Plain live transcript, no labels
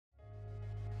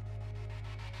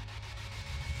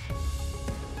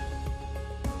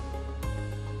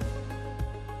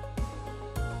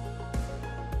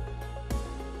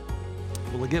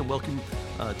again, welcome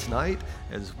tonight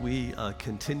as we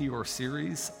continue our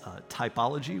series,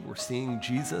 Typology. We're seeing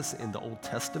Jesus in the Old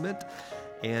Testament,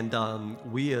 and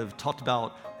we have talked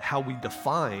about how we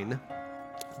define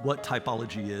what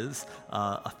typology is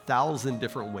 1,000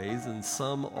 different ways, and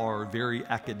some are very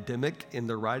academic in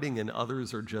their writing, and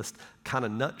others are just kind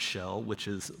of nutshell, which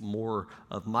is more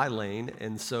of my lane.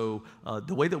 And so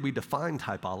the way that we define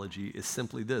typology is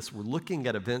simply this: we're looking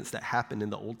at events that happen in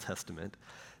the Old Testament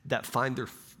that find their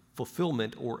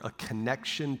fulfillment or a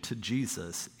connection to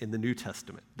Jesus in the New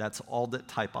Testament. That's all that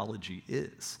typology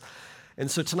is. And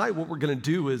so tonight what we're going to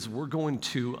do is we're going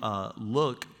to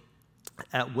look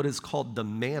at what is called the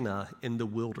manna in the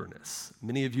wilderness.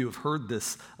 Many of you have heard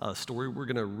this story. We're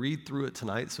going to read through it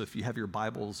tonight. So if you have your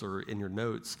Bibles or in your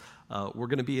notes, we're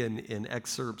going to be in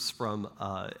excerpts from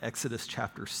Exodus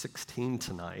chapter 16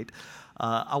 tonight.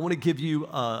 I want to give you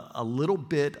a little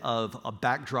bit of a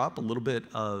backdrop, a little bit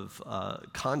of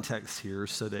context here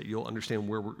so that you'll understand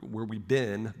where we've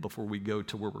been before we go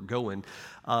to where we're going.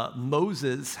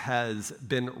 Moses has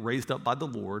been raised up by the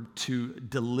Lord to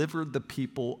deliver the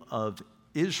people of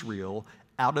Israel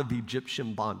out of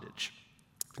Egyptian bondage.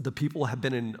 The people have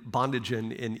been in bondage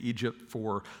in Egypt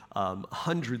for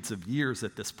hundreds of years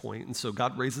at this point, and so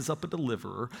God raises up a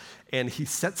deliverer, and he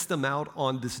sets them out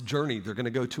on this journey. They're going to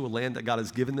go to a land that God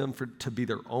has given them to be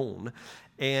their own,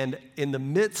 and in the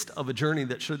midst of a journey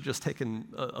that should have just taken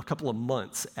a couple of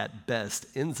months at best,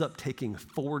 ends up taking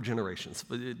 4 generations.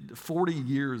 40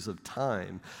 years of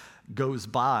time goes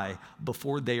by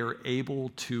before they are able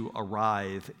to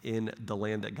arrive in the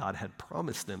land that God had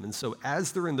promised them. And so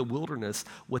as they're in the wilderness,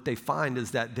 what they find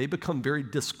is that they become very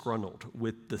disgruntled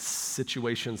with the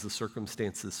situations, the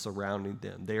circumstances surrounding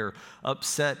them. They're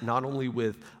upset not only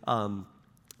with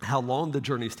how long the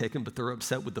journey's taken, but they're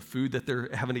upset with the food that they're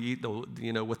having to eat,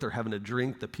 what they're having to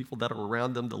drink, the people that are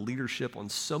around them, the leadership. On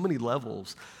so many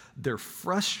levels, they're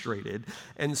frustrated.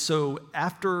 And so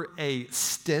after a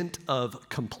stint of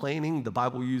complaining, the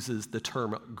Bible uses the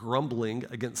term grumbling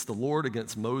against the Lord,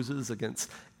 against Moses, against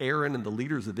Aaron and the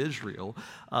leaders of Israel,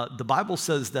 the Bible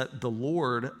says that the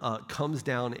Lord comes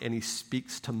down and he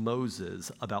speaks to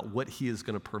Moses about what he is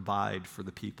going to provide for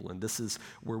the people. And this is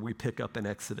where we pick up in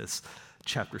Exodus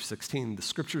chapter 16. The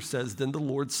scripture says, "Then the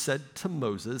Lord said to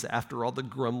Moses, after all the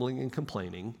grumbling and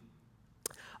complaining,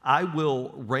 I will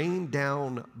rain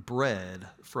down bread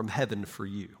from heaven for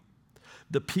you.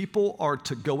 The people are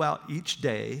to go out each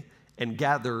day and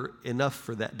gather enough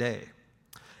for that day.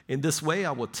 In this way,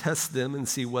 I will test them and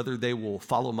see whether they will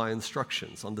follow my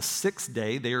instructions. On the 6th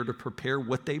day, they are to prepare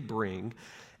what they bring,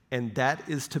 and that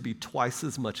is to be twice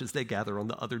as much as they gather on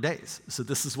the other days." So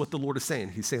this is what the Lord is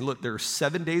saying. He's saying, look, there are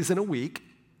 7 days in a week.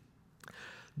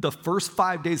 The first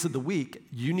 5 days of the week,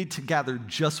 you need to gather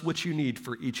just what you need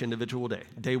for each individual day.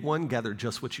 Day 1, gather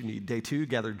just what you need. Day 2,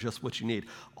 gather just what you need,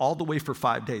 all the way for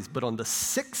 5 days. But on the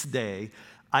 6th day,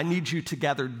 I need you to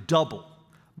gather double,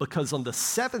 because on the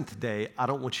 7th day, I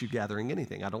don't want you gathering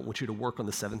anything. I don't want you to work on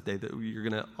the 7th day. That you're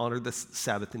going to honor this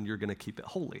Sabbath and you're going to keep it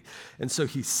holy. And so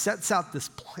he sets out this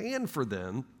plan for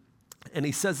them. And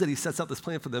he says that he sets out this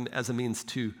plan for them as a means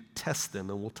to test them,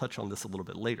 and we'll touch on this a little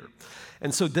bit later.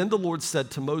 And so then the Lord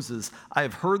said to Moses, "I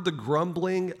have heard the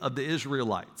grumbling of the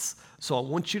Israelites, so I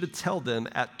want you to tell them,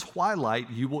 at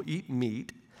twilight you will eat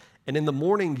meat, and in the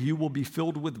morning you will be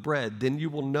filled with bread. Then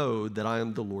you will know that I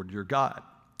am the Lord your God."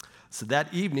 So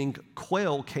that evening,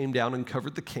 quail came down and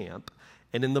covered the camp,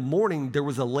 and in the morning there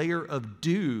was a layer of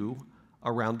dew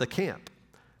around the camp.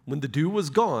 When the dew was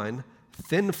gone,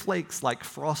 thin flakes like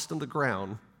frost on the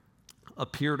ground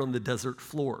appeared on the desert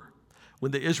floor.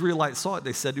 When the Israelites saw it,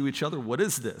 they said to each other, "What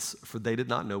is this?" For they did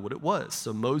not know what it was.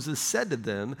 So Moses said to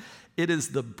them, "It is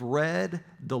the bread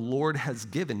the Lord has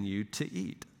given you to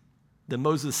eat." Then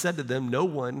Moses said to them, "No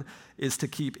one is to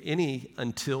keep any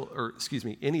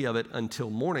of it until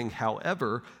morning."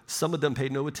 However, some of them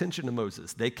paid no attention to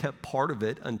Moses. They kept part of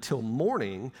it until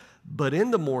morning, but in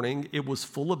the morning it was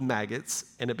full of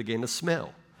maggots and it began to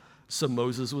smell. So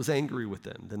Moses was angry with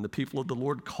them. Then the people of the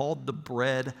Lord called the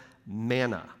bread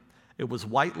manna. It was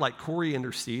white like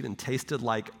coriander seed and tasted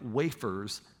like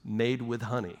wafers made with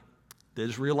honey. The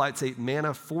Israelites ate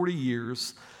manna 40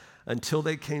 years until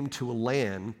they came to a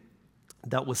land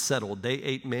that was settled. They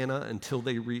ate manna until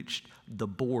they reached the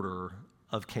border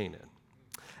of Canaan.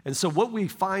 And so what we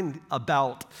find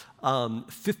about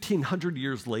 1,500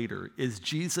 years later is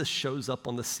Jesus shows up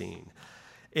on the scene.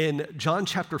 In John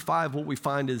chapter 5, what we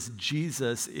find is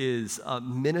Jesus is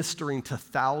ministering to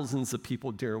thousands of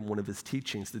people during one of his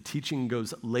teachings. The teaching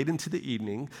goes late into the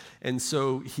evening, and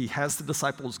so he has the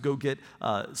disciples go get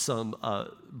some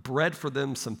bread for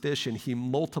them, some fish, and he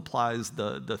multiplies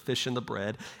the fish and the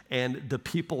bread, and the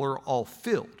people are all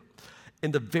filled.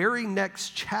 In the very next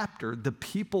chapter, the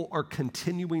people are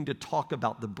continuing to talk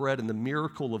about the bread and the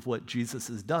miracle of what Jesus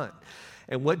has done.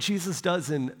 And what Jesus does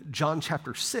in John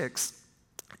chapter 6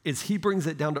 is he brings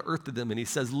it down to earth to them and he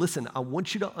says, listen, I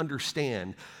want you to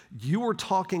understand, you are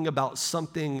talking about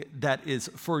something that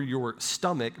is for your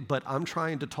stomach, but I'm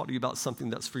trying to talk to you about something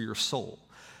that's for your soul.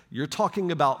 You're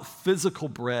talking about physical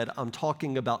bread, I'm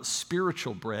talking about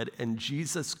spiritual bread, and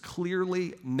Jesus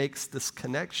clearly makes this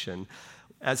connection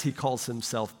as he calls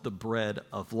himself the bread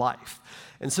of life.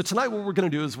 And so tonight what we're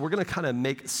going to do is we're going to kind of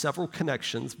make several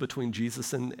connections between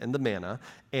Jesus and the manna,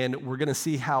 and we're going to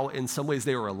see how in some ways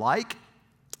they are alike,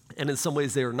 and in some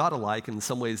ways they are not alike, and in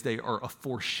some ways they are a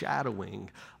foreshadowing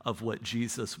of what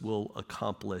Jesus will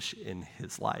accomplish in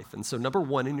his life. And so number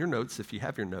one in your notes, if you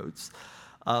have your notes,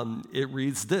 it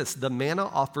reads this: the manna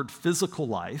offered physical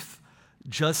life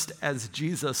just as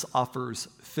Jesus offers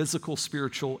physical,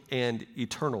 spiritual, and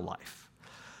eternal life.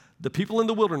 The people in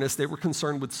the wilderness, they were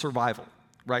concerned with survival,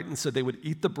 right? And so they would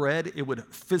eat the bread, it would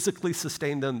physically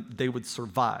sustain them, they would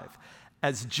survive.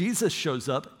 As Jesus shows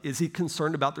up, is he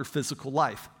concerned about their physical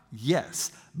life?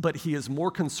 Yes, but he is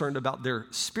more concerned about their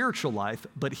spiritual life,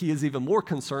 but he is even more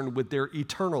concerned with their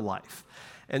eternal life.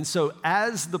 And so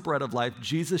as the bread of life,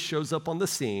 Jesus shows up on the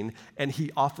scene and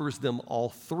he offers them all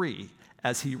three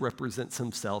as he represents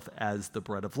himself as the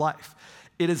bread of life.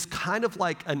 It is kind of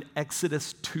like an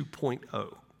Exodus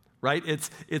 2.0. Right? It's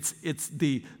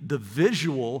the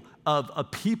visual of a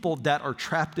people that are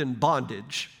trapped in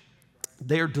bondage.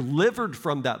 They are delivered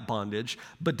from that bondage,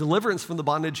 but deliverance from the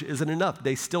bondage isn't enough.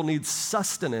 They still need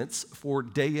sustenance for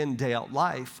day in, day out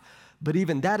life, but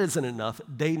even that isn't enough.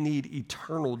 They need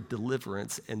eternal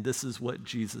deliverance, and this is what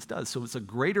Jesus does. So it's a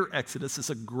greater exodus, it's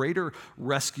a greater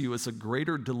rescue, it's a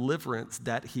greater deliverance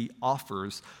that he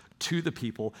offers to the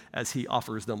people as he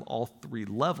offers them all three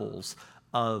levels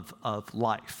of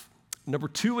life. Number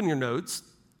two in your notes,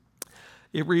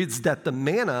 it reads that the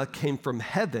manna came from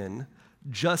heaven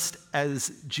just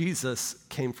as Jesus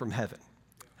came from heaven.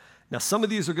 Now, some of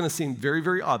these are going to seem very,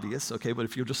 very obvious, okay, but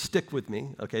if you'll just stick with me,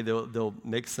 okay, they'll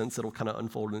make sense. It'll kind of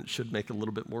unfold, and it should make a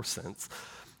little bit more sense.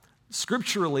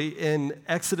 Scripturally, in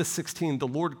Exodus 16, the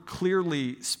Lord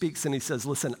clearly speaks, and he says,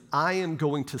 listen, I am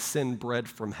going to send bread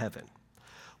from heaven.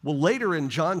 Well, later in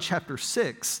John chapter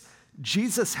 6,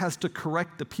 Jesus has to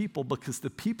correct the people because the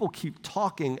people keep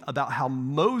talking about how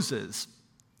Moses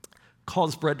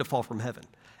caused bread to fall from heaven.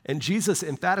 And Jesus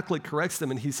emphatically corrects them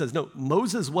and he says, no,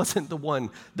 Moses wasn't the one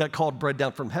that called bread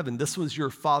down from heaven. This was your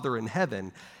Father in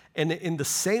heaven. And in the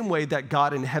same way that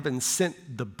God in heaven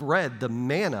sent the bread, the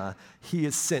manna, he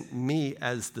has sent me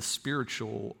as the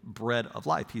spiritual bread of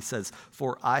life. He says,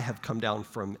 for I have come down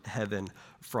from heaven,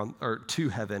 to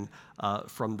heaven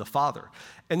from the Father.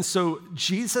 And so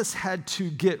Jesus had to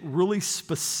get really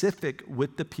specific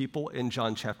with the people in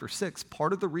John chapter 6.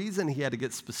 Part of the reason he had to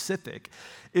get specific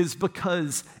is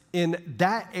because in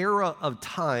that era of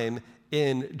time,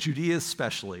 in Judea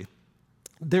especially,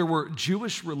 there were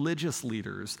Jewish religious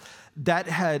leaders that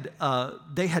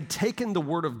they had taken the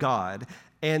word of God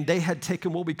and they had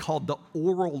taken what we called the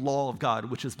oral law of God,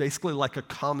 which is basically like a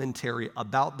commentary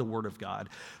about the word of God.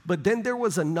 But then there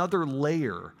was another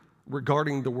layer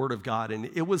regarding the word of God, and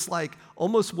it was like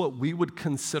almost what we would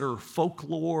consider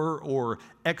folklore or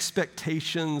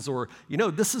expectations, or,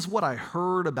 this is what I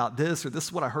heard about this, or this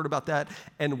is what I heard about that.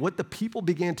 And what the people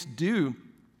began to do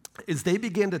is they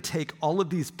began to take all of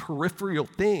these peripheral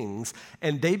things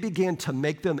and they began to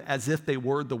make them as if they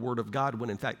were the word of God when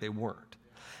in fact they weren't.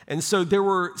 And so there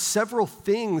were several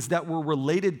things that were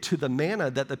related to the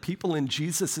manna that the people in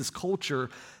Jesus' culture,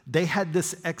 they had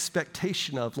this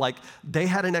expectation of. Like, they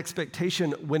had an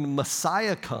expectation when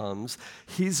Messiah comes,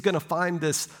 he's going to find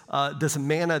this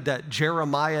manna that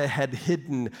Jeremiah had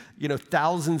hidden,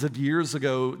 thousands of years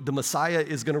ago. The Messiah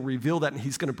is going to reveal that, and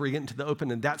he's going to bring it into the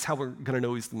open, and that's how we're going to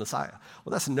know he's the Messiah.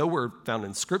 Well, that's nowhere found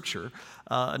in Scripture.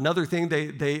 Another thing,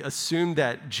 they assumed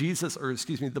that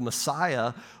the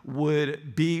Messiah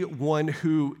would be one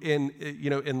who,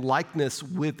 in likeness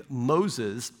with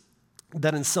Moses,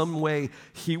 that in some way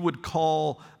he would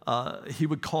cause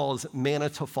manna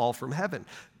to fall from heaven.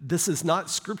 This is not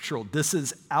scriptural. This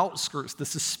is outskirts.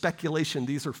 This is speculation.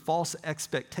 These are false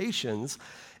expectations,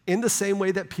 in the same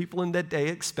way that people in that day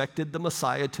expected the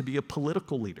Messiah to be a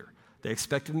political leader. They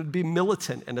expected him to be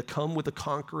militant and to come with a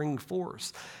conquering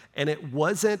force. And it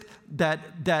wasn't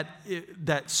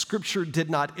that Scripture did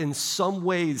not in some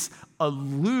ways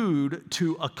allude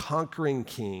to a conquering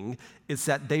king. It's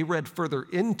that they read further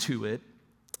into it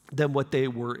than what they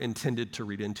were intended to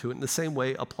read into it. And the same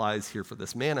way applies here for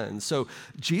this manna. And so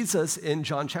Jesus in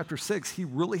John chapter 6, he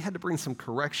really had to bring some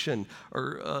correction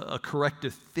or a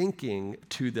corrective thinking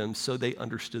to them so they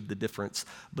understood the difference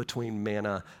between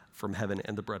manna from heaven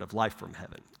and the bread of life from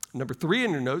heaven. Number 3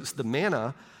 in your notes, the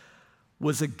manna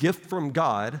was a gift from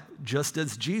God, just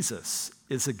as Jesus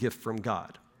is a gift from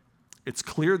God. It's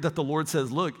clear that the Lord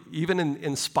says, look, even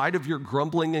in spite of your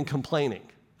grumbling and complaining,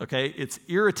 okay, it's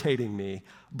irritating me,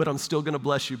 but I'm still going to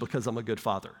bless you because I'm a good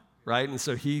father, right? And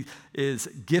so he is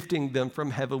gifting them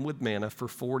from heaven with manna for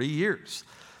 40 years.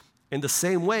 In the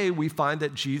same way, we find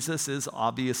that Jesus is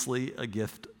obviously a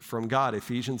gift from God.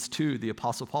 Ephesians 2, the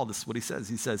Apostle Paul, this is what he says.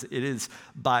 He says, it is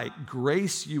by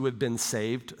grace you have been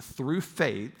saved through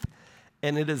faith,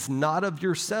 and it is not of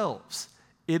yourselves.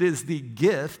 It is the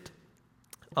gift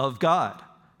of God,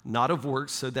 not of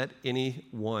works, so that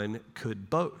anyone could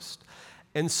boast.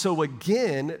 And so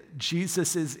again,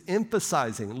 Jesus is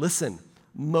emphasizing, listen,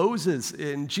 Moses,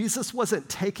 and Jesus wasn't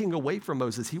taking away from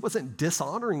Moses. He wasn't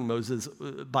dishonoring Moses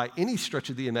by any stretch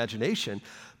of the imagination,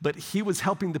 but he was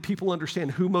helping the people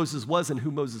understand who Moses was and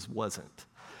who Moses wasn't.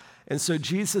 And so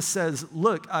Jesus says,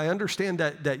 look, I understand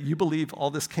that you believe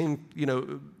all this came,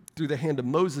 through the hand of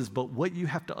Moses, but what you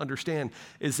have to understand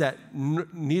is that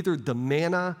neither the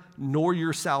manna nor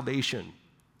your salvation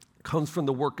comes from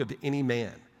the work of any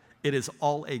man. It is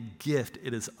all a gift.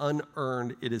 It is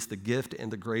unearned. It is the gift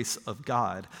and the grace of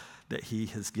God that he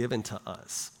has given to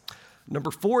us.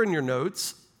 Number 4 in your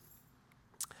notes,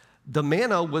 the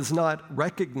manna was not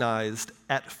recognized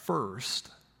at first,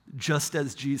 just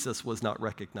as Jesus was not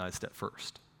recognized at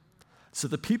first. So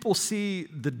the people see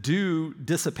the dew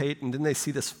dissipate, and then they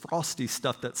see this frosty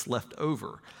stuff that's left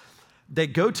over. They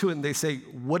go to it and they say,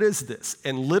 what is this?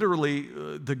 And literally,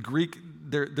 the Greek,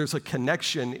 there's a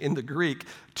connection in the Greek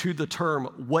to the term,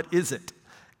 what is it?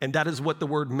 And that is what the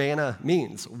word manna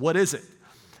means. What is it?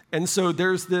 And so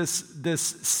there's this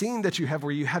scene that you have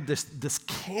where you have this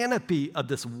canopy of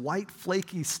this white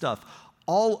flaky stuff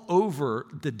all over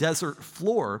the desert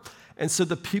floor. And so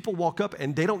the people walk up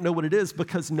and they don't know what it is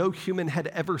because no human had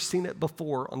ever seen it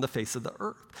before on the face of the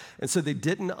earth. And so they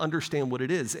didn't understand what it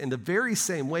is. In the very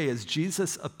same way as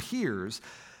Jesus appears,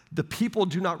 the people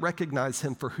do not recognize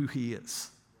him for who he is.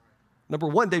 Number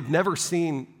one, they've never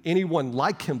seen anyone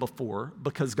like him before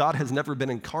because God has never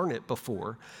been incarnate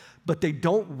before, but they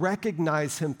don't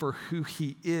recognize him for who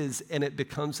he is, and it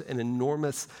becomes an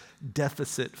enormous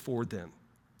deficit for them.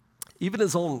 Even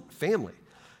his own family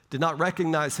did not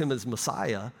recognize him as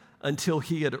Messiah until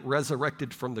he had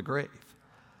resurrected from the grave.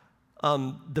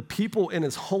 The people in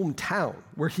his hometown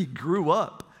where he grew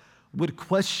up would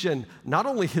question not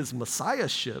only his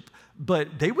messiahship,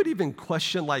 but they would even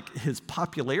question like his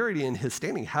popularity and his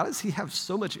standing. How does he have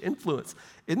so much influence?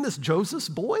 Isn't this Joseph's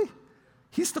boy?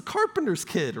 He's the carpenter's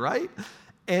kid, right?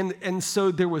 And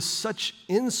so there was such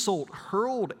insult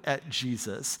hurled at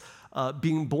Jesus,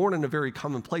 being born in a very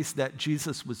common place, that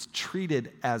Jesus was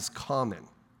treated as common.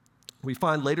 We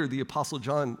find later the Apostle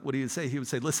John, what he would say? He would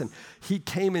say, listen, he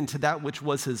came into that which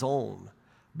was his own,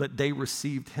 but they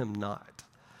received him not.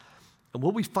 And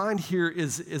what we find here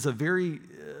is a very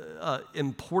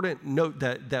important note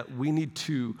that we need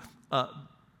to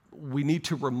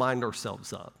remind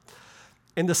ourselves of.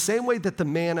 In the same way that the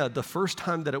manna, the first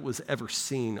time that it was ever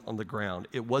seen on the ground,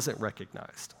 it wasn't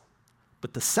recognized.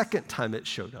 But the second time it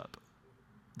showed up,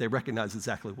 they recognized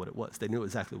exactly what it was. They knew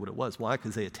exactly what it was. Why?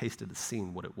 Because they had tasted and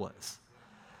seen what it was.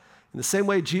 In the same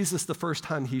way, Jesus, the first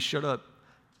time he showed up,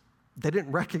 they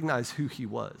didn't recognize who he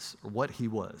was or what he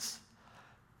was.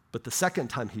 But the second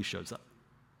time he shows up,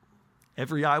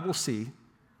 every eye will see,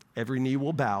 every knee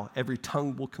will bow, every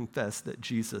tongue will confess that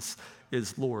Jesus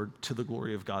is Lord to the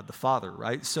glory of God the Father,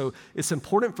 right? So it's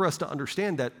important for us to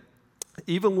understand that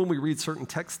even when we read certain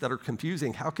texts that are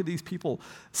confusing, how could these people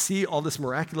see all this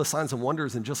miraculous signs and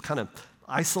wonders and just kind of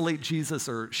isolate Jesus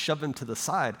or shove him to the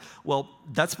side? Well,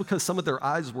 that's because some of their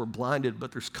eyes were blinded,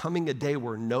 but there's coming a day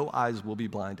where no eyes will be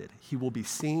blinded. He will be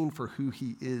seen for who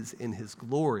he is in his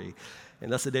glory,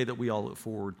 and that's the day that we all look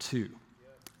forward to.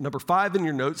 Number 5 in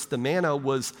your notes, the manna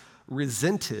was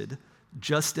resented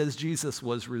just as Jesus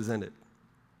was resented.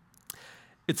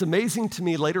 It's amazing to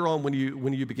me later on when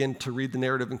you begin to read the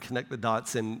narrative and connect the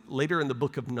dots, and later in the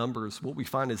book of Numbers, what we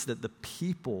find is that the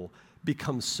people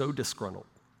become so disgruntled.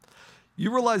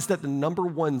 You realize that the number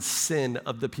one sin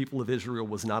of the people of Israel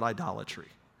was not idolatry.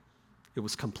 It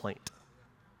was complaint.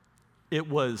 It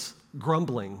was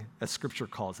grumbling, as Scripture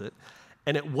calls it.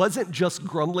 And it wasn't just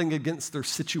grumbling against their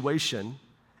situation.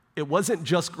 It wasn't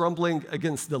just grumbling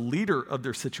against the leader of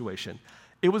their situation.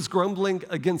 It was grumbling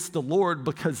against the Lord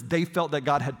because they felt that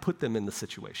God had put them in the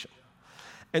situation.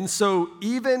 And so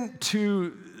even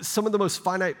to some of the most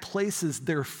finite places,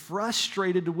 they're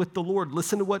frustrated with the Lord.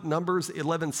 Listen to what Numbers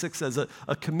 11:6 says.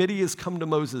 A committee has come to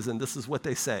Moses, and this is what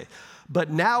they say.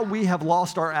 But now we have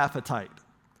lost our appetite.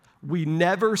 We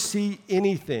never see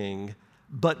anything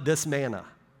but this manna.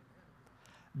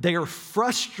 They are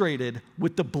frustrated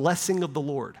with the blessing of the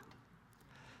Lord.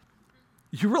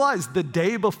 You realize the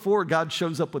day before God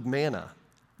shows up with manna,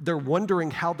 they're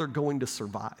wondering how they're going to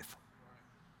survive.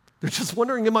 They're just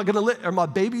wondering, are my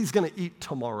babies going to eat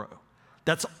tomorrow?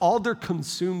 That's all they're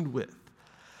consumed with.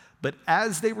 But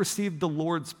as they receive the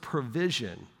Lord's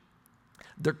provision,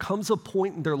 there comes a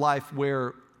point in their life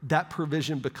where that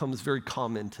provision becomes very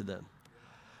common to them.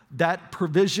 That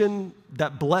provision,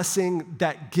 that blessing,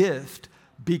 that gift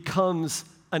becomes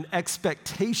an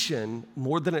expectation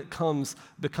more than it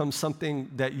becomes something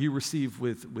that you receive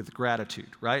with gratitude,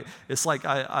 right? It's like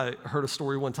I heard a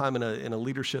story one time in a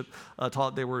leadership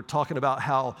talk. They were talking about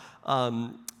how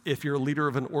if you're a leader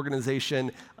of an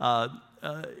organization,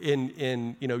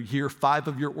 in year 5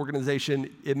 of your organization,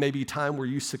 it may be time where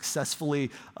you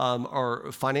successfully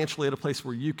are financially at a place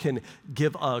where you can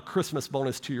give a Christmas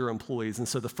bonus to your employees. And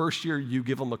so the first year you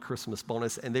give them a Christmas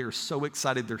bonus, and they are so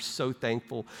excited, they're so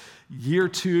thankful. Year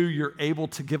 2, you're able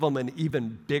to give them an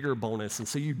even bigger bonus, and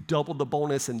so you double the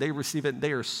bonus, and they receive it, and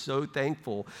they are so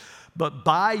thankful. But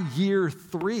by year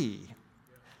 3,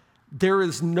 there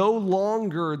is no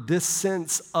longer this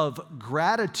sense of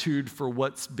gratitude for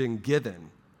what's been given.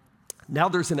 Now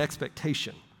there's an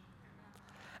expectation.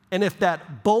 And if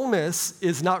that bonus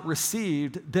is not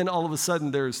received, then all of a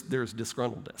sudden there's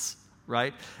disgruntledness,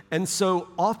 right? And so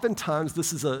oftentimes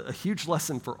this is a huge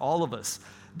lesson for all of us,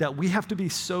 that we have to be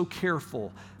so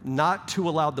careful not to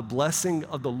allow the blessing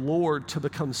of the Lord to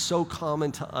become so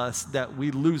common to us that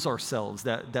we lose ourselves,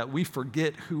 that we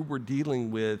forget who we're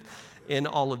dealing with in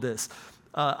all of this.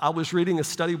 I was reading a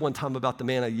study one time about the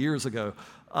manna years ago,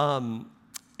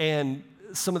 and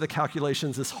some of the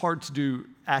calculations, it's hard to do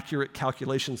accurate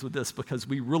calculations with this because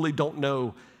we really don't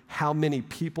know how many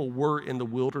people were in the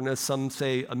wilderness. Some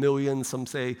say 1 million, some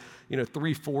say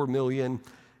 3-4 million.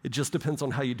 It just depends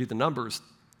on how you do the numbers.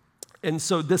 And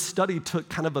so this study took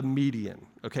kind of a median,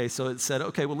 okay? So it said,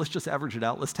 okay, well, let's just average it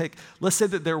out. Let's say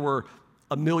that there were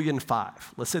 1.5 million.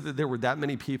 Let's say that there were that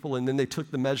many people, and then they took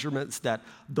the measurements that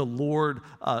the Lord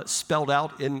spelled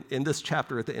out in this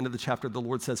chapter. At the end of the chapter, the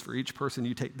Lord says, for each person,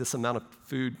 you take this amount of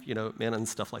food, manna and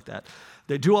stuff like that.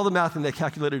 They do all the math, and they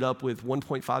calculate it up with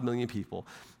 1.5 million people.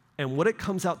 And what it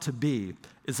comes out to be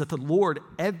is that the Lord,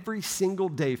 every single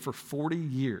day for 40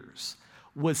 years,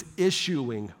 was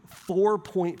issuing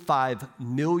 4.5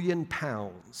 million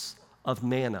pounds of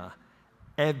manna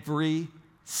every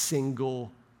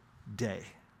single day.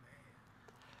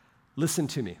 Listen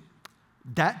to me.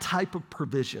 That type of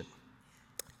provision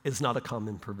is not a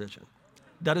common provision.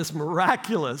 That is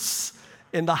miraculous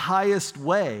in the highest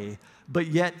way, but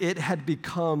yet it had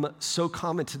become so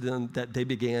common to them that they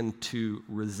began to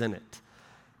resent it.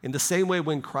 In the same way,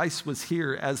 when Christ was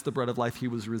here as the bread of life, he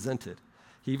was resented.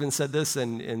 He even said this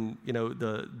in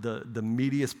the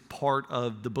meatiest part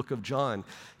of the book of John.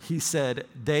 He said,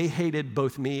 they hated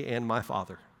both me and my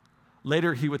Father.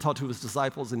 Later, he would talk to his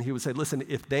disciples, and he would say, listen,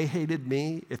 if they hated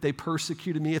me, if they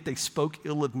persecuted me, if they spoke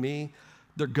ill of me,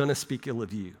 they're going to speak ill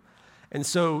of you. And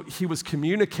so he was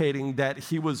communicating that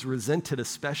he was resented,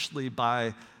 especially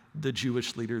by the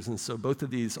Jewish leaders. And so both of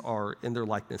these are in their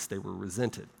likeness, they were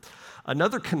resented.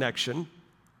 Another connection,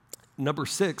 number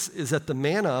 6, is that the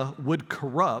manna would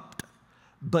corrupt,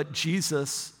 but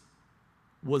Jesus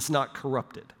was not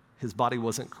corrupted. His body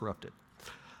wasn't corrupted.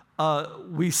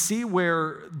 We see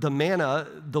where the manna,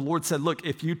 the Lord said, look,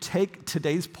 if you take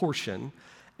today's portion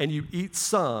and you eat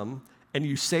some and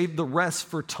you save the rest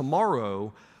for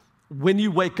tomorrow, when you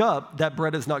wake up, that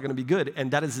bread is not going to be good. And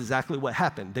that is exactly what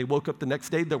happened. They woke up the next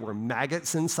day. There were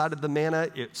maggots inside of the manna.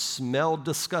 It smelled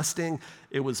disgusting.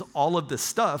 It was all of this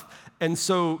stuff. And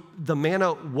so the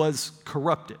manna was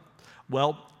corrupted.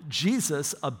 Well,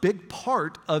 Jesus, a big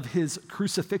part of his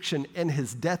crucifixion and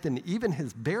his death and even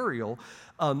his burial,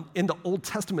 in the Old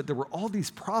Testament, there were all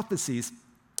these prophecies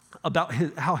about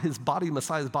how his body,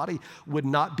 Messiah's body, would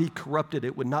not be corrupted.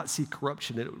 It would not see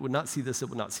corruption. It would not see this. It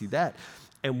would not see that.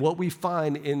 And what we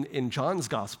find in John's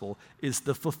gospel is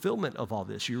the fulfillment of all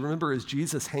this. You remember as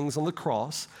Jesus hangs on the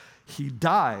cross, he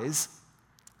dies,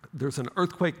 There's an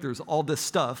earthquake, there's all this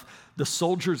stuff. The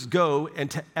soldiers go,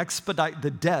 and to expedite the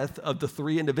death of the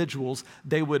 3 individuals,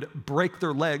 they would break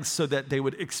their legs so that they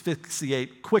would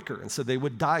asphyxiate quicker, and so they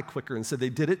would die quicker. And so they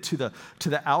did it to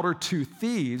the outer 2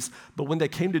 thieves, but when they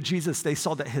came to Jesus, they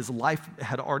saw that his life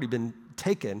had already been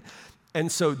taken. And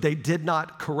so they did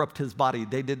not corrupt his body.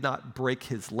 They did not break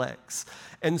his legs.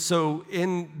 And so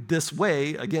in this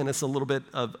way, again, it's a little bit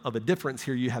of a difference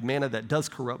here. You have manna that does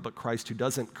corrupt, but Christ who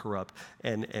doesn't corrupt.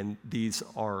 And these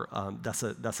are, that's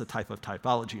a type of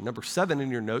typology. Number 7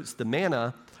 in your notes, the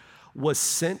manna was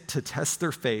sent to test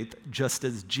their faith just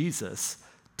as Jesus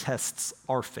tests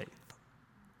our faith.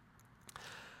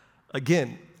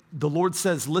 Again, the Lord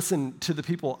says, listen to the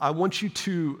people, I want you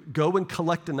to go and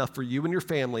collect enough for you and your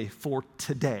family for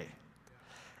today.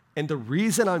 And the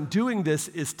reason I'm doing this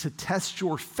is to test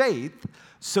your faith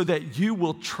so that you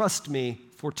will trust me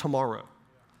for tomorrow.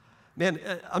 Man,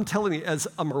 I'm telling you, as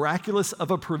miraculous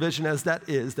of a provision as that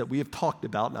is, that we have talked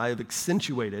about and I have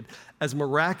accentuated, as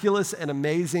miraculous and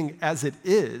amazing as it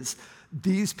is,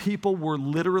 these people were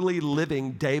literally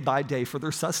living day by day for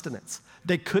their sustenance.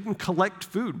 They couldn't collect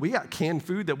food. We got canned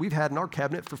food that we've had in our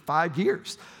cabinet for 5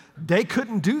 years. They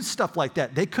couldn't do stuff like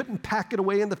that. They couldn't pack it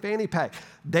away in the fanny pack.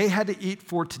 They had to eat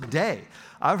for today.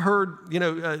 I've heard,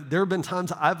 there have been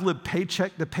times I've lived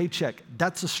paycheck to paycheck.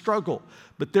 That's a struggle.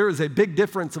 But there is a big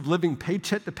difference of living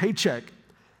paycheck to paycheck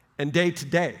and day to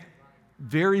day.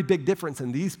 Very big difference.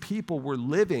 And these people were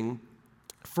living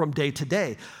from day to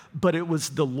day. But it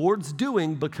was the Lord's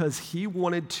doing because he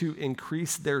wanted to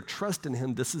increase their trust in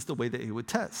him. This is the way that he would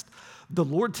test. The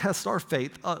Lord tests our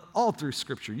faith all through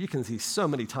Scripture. You can see so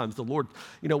many times the Lord,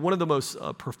 one of the most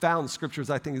profound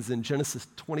scriptures, I think, is in Genesis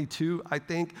 22, I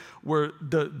think, where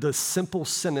the simple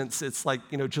sentence, it's like,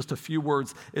 just a few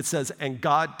words. It says, and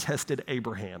God tested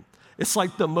Abraham. It's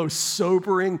like the most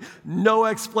sobering, no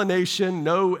explanation,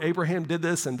 no Abraham did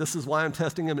this and this is why I'm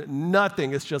testing him.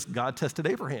 Nothing, it's just God tested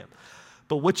Abraham.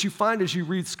 But what you find as you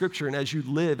read Scripture and as you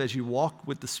live, as you walk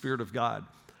with the Spirit of God,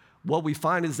 what we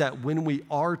find is that when we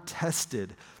are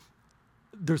tested,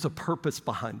 there's a purpose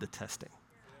behind the testing.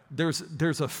 There's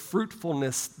a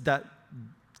fruitfulness that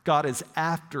God is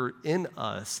after in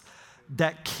us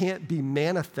that can't be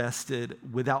manifested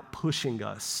without pushing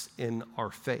us in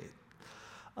our faith.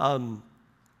 A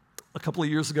couple of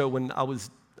years ago when I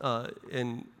was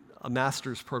in a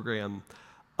master's program,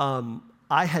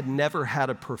 I had never had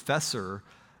a professor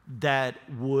that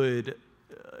would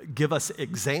give us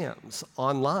exams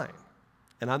online.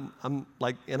 And I'm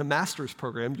like in a master's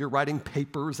program, you're writing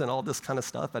papers and all this kind of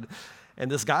stuff. And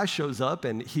this guy shows up,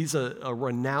 and he's a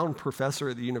renowned professor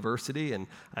at the university, and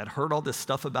I'd heard all this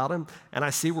stuff about him, and I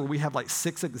see where we have like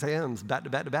 6 exams back to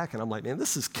back to back, and I'm like, man,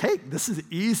 this is cake. This is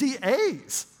easy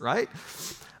A's, right?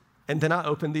 And then I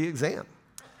opened the exam.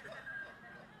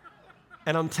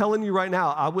 And I'm telling you right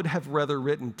now, I would have rather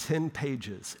written 10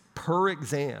 pages per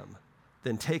exam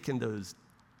than taken those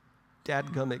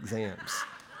dadgum exams.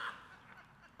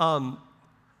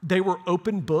 They were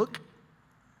open book.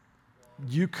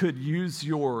 You could use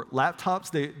your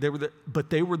laptops, but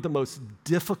they were the most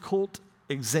difficult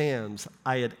exams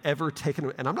I had ever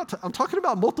taken. And I'm talking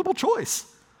about multiple choice.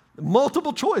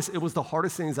 Multiple choice. It was the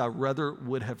hardest things I rather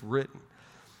would have written.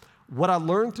 What I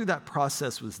learned through that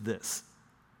process was this.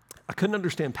 I couldn't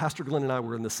understand, Pastor Glenn and I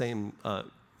were in the same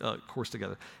course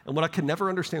together. And what I could never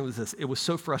understand was this. It was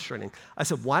so frustrating. I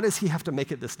said, why does he have to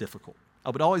make it this difficult?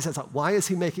 I would always ask, why is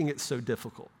he making it so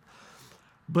difficult?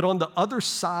 But on the other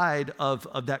side of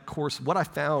that course, what I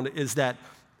found is that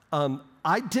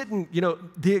I didn't,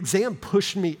 the exam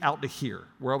pushed me out to here,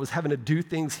 where I was having to do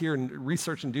things here and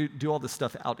research and do all this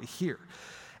stuff out to here.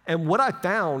 And what I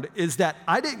found is that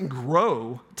I didn't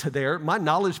grow to there. My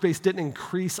knowledge base didn't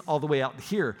increase all the way out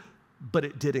here, but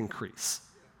it did increase.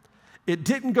 It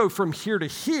didn't go from here to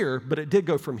here, but it did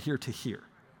go from here to here.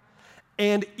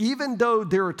 And even though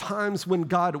there are times when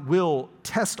God will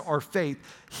test our faith,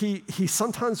 he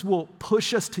sometimes will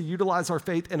push us to utilize our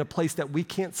faith in a place that we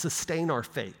can't sustain our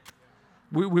faith.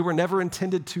 We were never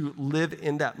intended to live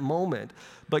in that moment,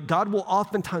 but God will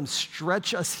oftentimes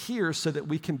stretch us here so that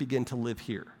we can begin to live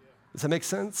here. Does that make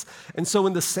sense? And so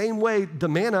in the same way, the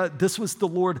manna, this was the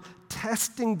Lord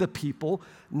testing the people,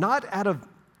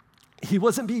 he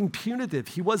wasn't being punitive.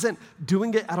 He wasn't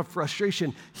doing it out of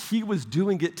frustration. He was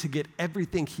doing it to get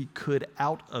everything he could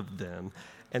out of them.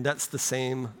 And that's the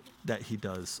same that he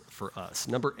does for us.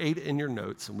 Number 8 in your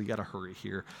notes, and we got to hurry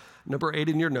here. Number 8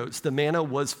 in your notes, the manna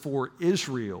was for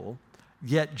Israel,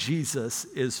 yet Jesus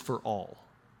is for all.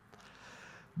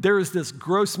 There is this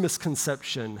gross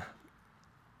misconception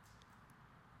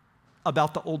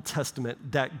about the Old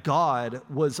Testament that God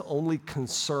was only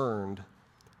concerned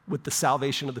with the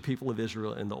salvation of the people of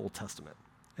Israel in the Old Testament.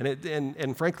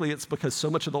 And frankly, it's because so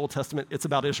much of the Old Testament, it's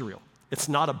about Israel. It's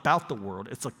not about the world.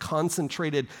 It's a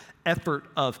concentrated effort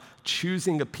of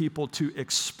choosing a people to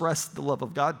express the love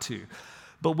of God to.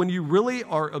 But when you really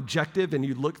are objective and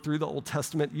you look through the Old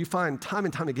Testament, you find time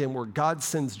and time again where God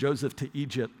sends Joseph to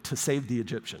Egypt to save the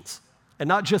Egyptians. And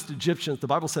not just Egyptians. The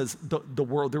Bible says the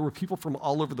world, there were people from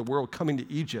all over the world coming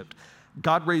to Egypt.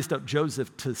 God raised up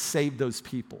Joseph to save those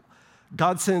people.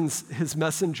 God sends his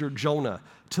messenger Jonah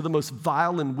to the most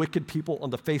vile and wicked people on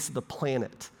the face of the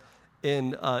planet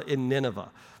in Nineveh.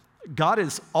 God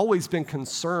has always been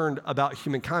concerned about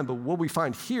humankind, but what we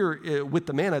find here with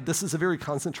the manna, this is a very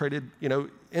concentrated,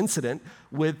 incident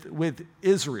with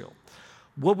Israel.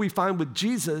 What we find with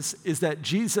Jesus is that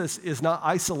Jesus is not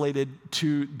isolated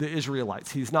to the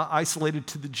Israelites. He's not isolated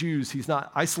to the Jews. He's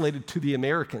not isolated to the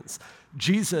Americans.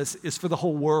 Jesus is for the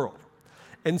whole world.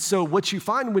 And so what you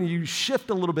find when you shift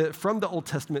a little bit from the Old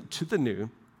Testament to the New,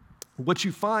 what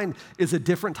you find is a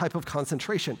different type of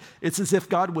concentration. It's as if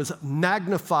God was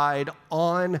magnified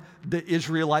on the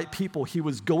Israelite people. He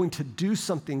was going to do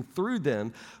something through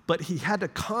them, but he had to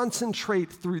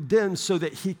concentrate through them so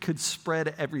that he could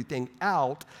spread everything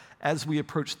out as we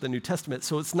approach the New Testament.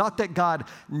 So it's not that God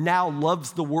now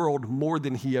loves the world more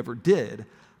than he ever did.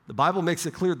 The Bible makes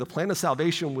it clear the plan of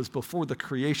salvation was before the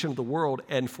creation of the world,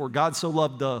 and for God so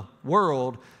loved the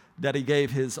world that he gave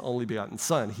his only begotten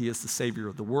son. He is the Savior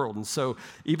of the world. And so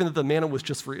even though the manna was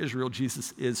just for Israel,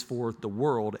 Jesus is for the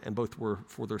world, and both were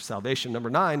for their salvation. Number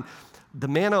 9, the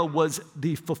manna was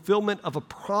the fulfillment of a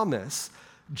promise,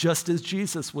 just as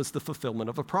Jesus was the fulfillment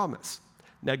of a promise.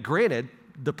 Now, granted,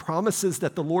 the promises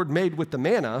that the Lord made with the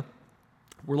manna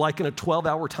were like in a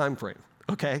 12-hour time frame,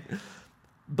 okay?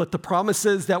 But the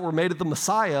promises that were made of the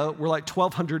Messiah were like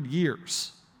 1,200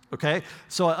 years, okay?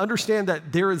 So I understand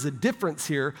that there is a difference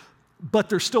here, but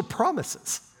there's still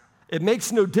promises. It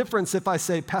makes no difference if I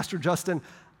say, Pastor Justin,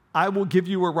 I will give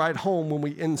you a ride home when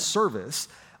we end service,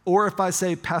 or if I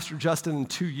say, Pastor Justin, in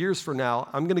 2 years from now,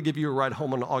 I'm going to give you a ride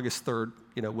home on August 3rd,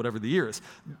 whatever the year is.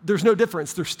 There's no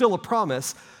difference. There's still a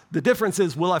promise. The difference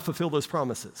is, will I fulfill those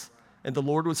promises? And the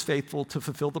Lord was faithful to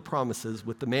fulfill the promises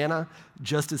with the manna,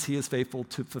 just as he is faithful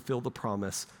to fulfill the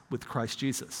promise with Christ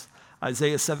Jesus.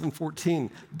 Isaiah 7:14,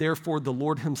 therefore the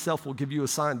Lord himself will give you a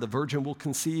sign. The virgin will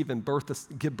conceive and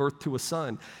give birth to a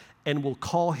son, and will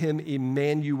call him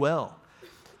Emmanuel.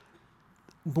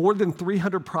 More than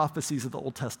 300 prophecies of the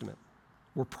Old Testament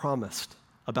were promised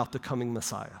about the coming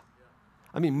Messiah.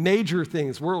 I mean, major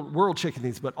things, world-shaking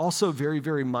things, but also very,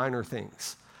 very minor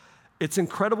things. It's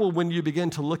incredible when you begin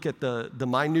to look at the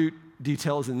minute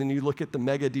details, and then you look at the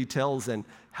mega details and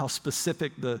how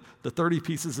specific the 30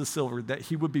 pieces of silver, that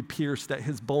he would be pierced, that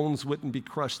his bones wouldn't be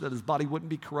crushed, that his body wouldn't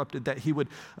be corrupted, that he would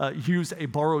use a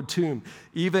borrowed tomb.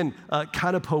 Even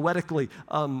kind of poetically,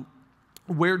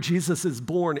 where Jesus is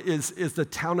born is the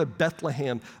town of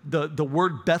Bethlehem. The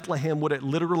word Bethlehem, what it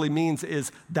literally means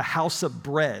is the house of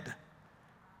bread,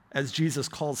 as Jesus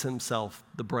calls himself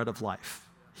the bread of life.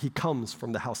 He comes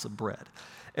from the house of bread.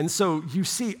 And so you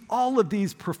see all of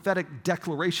these prophetic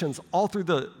declarations all through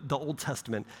the Old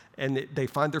Testament, and they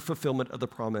find their fulfillment of the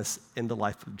promise in the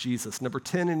life of Jesus. Number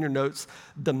 10 in your notes,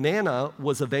 the manna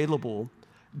was available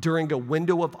during a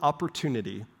window of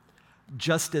opportunity,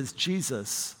 just as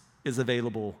Jesus is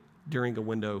available during a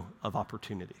window of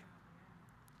opportunity.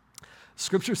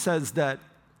 Scripture says that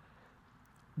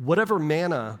whatever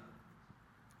manna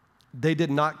they did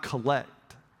not collect,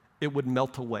 it would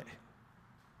melt away.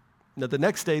 Now, the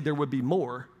next day there would be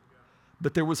more,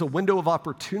 but there was a window of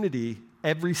opportunity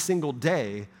every single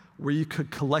day where you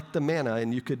could collect the manna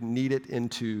and you could knead it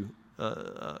into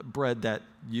bread that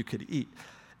you could eat.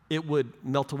 It would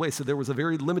melt away. So there was a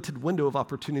very limited window of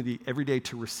opportunity every day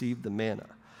to receive the manna.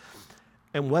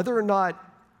 And whether or not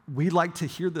we like to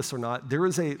hear this or not, there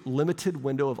is a limited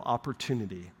window of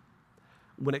opportunity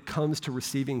when it comes to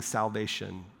receiving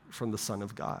salvation from the Son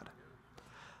of God.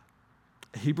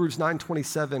 Hebrews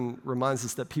 9:27 reminds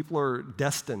us that people are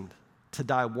destined to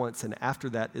die once, and after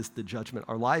that is the judgment.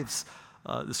 Our lives,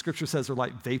 the scripture says, are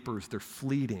like vapors. They're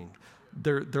fleeting.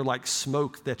 They're like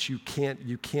smoke that you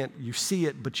see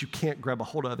it, but you can't grab a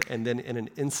hold of, and then in an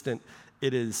instant,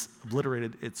 it is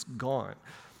obliterated. It's gone.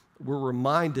 We're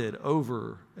reminded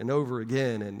over and over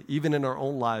again, and even in our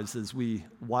own lives as we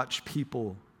watch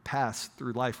people pass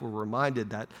through life, we're reminded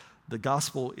that the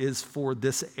gospel is for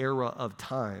this era of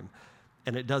time,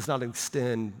 and it does not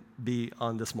extend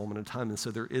beyond this moment in time. And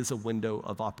so there is a window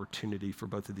of opportunity for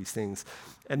both of these things.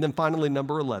 And then finally,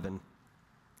 number 11,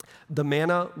 the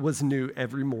manna was new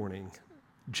every morning,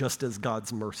 just as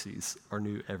God's mercies are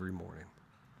new every morning.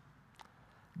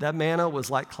 That manna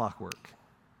was like clockwork,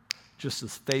 just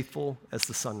as faithful as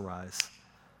the sunrise,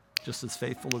 just as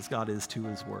faithful as God is to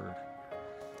his word.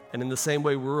 And in the same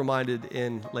way, we're reminded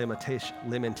in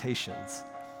Lamentations,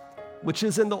 which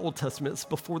is in the Old Testament, it's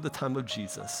before the time of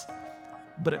Jesus,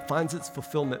 but it finds its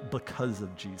fulfillment because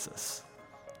of Jesus.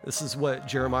 This is what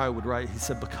Jeremiah would write. He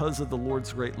said, because of the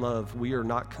Lord's great love, we are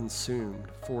not consumed,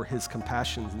 for his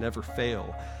compassions never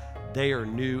fail. They are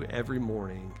new every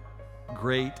morning.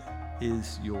 Great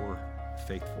is your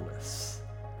faithfulness.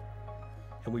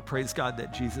 And we praise God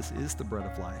that Jesus is the bread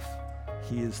of life.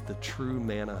 He is the true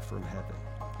manna from heaven.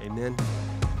 Amen.